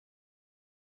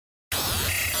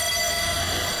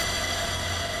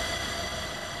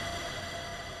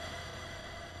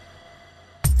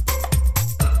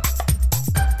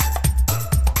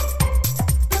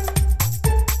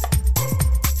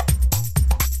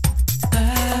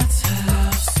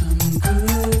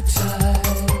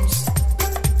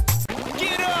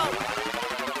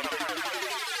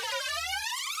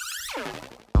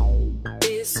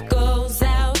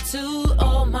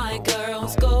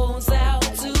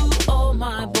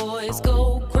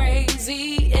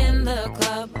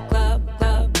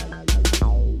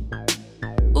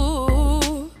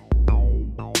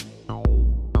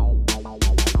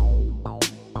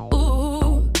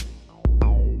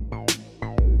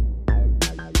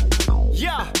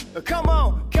come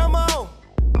on, come on.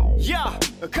 Yeah,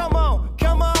 come on,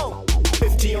 come on.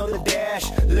 50 on the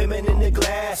dash, lemon in the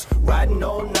glass. Riding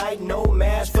all night, no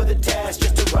mask for the task.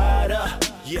 Just a rider,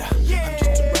 yeah, I'm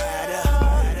just a rider.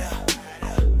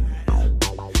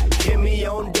 Hit me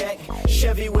on deck,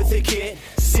 Chevy with the kid.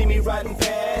 See me riding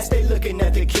past, they looking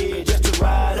at the kid. Just a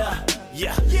rider,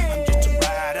 yeah, I'm just a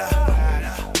rider.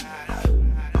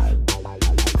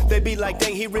 They be like,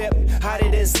 dang, he ripped. I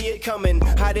didn't see it coming.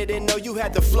 I didn't know you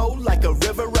had the flow like a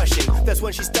river rushing. That's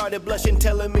when she started blushing,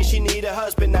 telling me she need a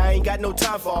husband. I ain't got no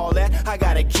time for all that. I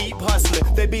gotta keep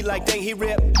hustling. They be like, dang, he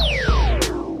ripped.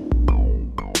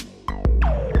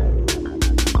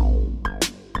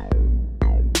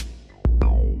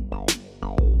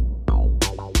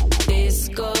 This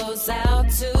goes out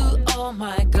to all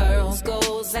my girls,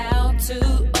 goes out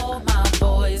to all my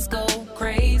boys. Go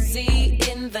crazy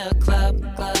in the club,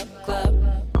 club, club.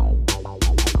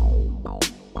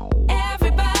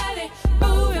 Everybody,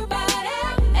 move your body.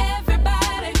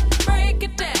 Everybody, break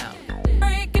it down,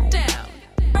 break it down,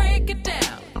 break it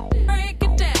down, break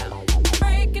it down,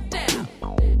 break it down.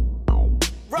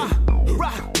 Rock,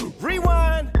 rock,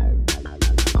 rewind.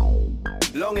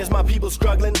 Long as my people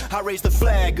struggling, I raise the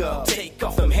flag up. Take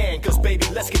off them handcuffs, baby,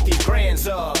 let's get these grands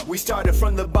up. We started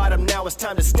from the bottom, now it's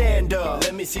time to stand up.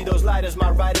 Let me see those lighters, my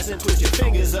riders, and twist your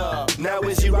fingers up. Now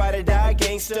is you ride or die,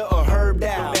 gangster or herbed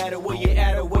out? No matter where you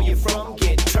at or where you from,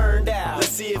 get turned out. Let's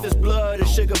see if it's blood or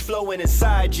sugar flowing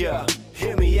inside ya.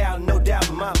 Hear me out, no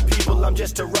doubt, my people, I'm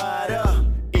just a rider.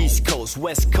 East Coast,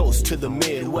 West Coast to the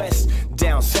Midwest.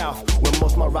 Down south, where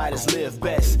most my riders live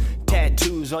best.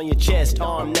 Tattoos on your chest,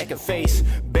 arm, neck, and face.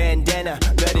 Bandana,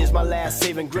 that is my last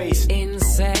saving grace.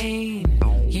 Insane,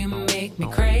 you make me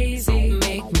crazy.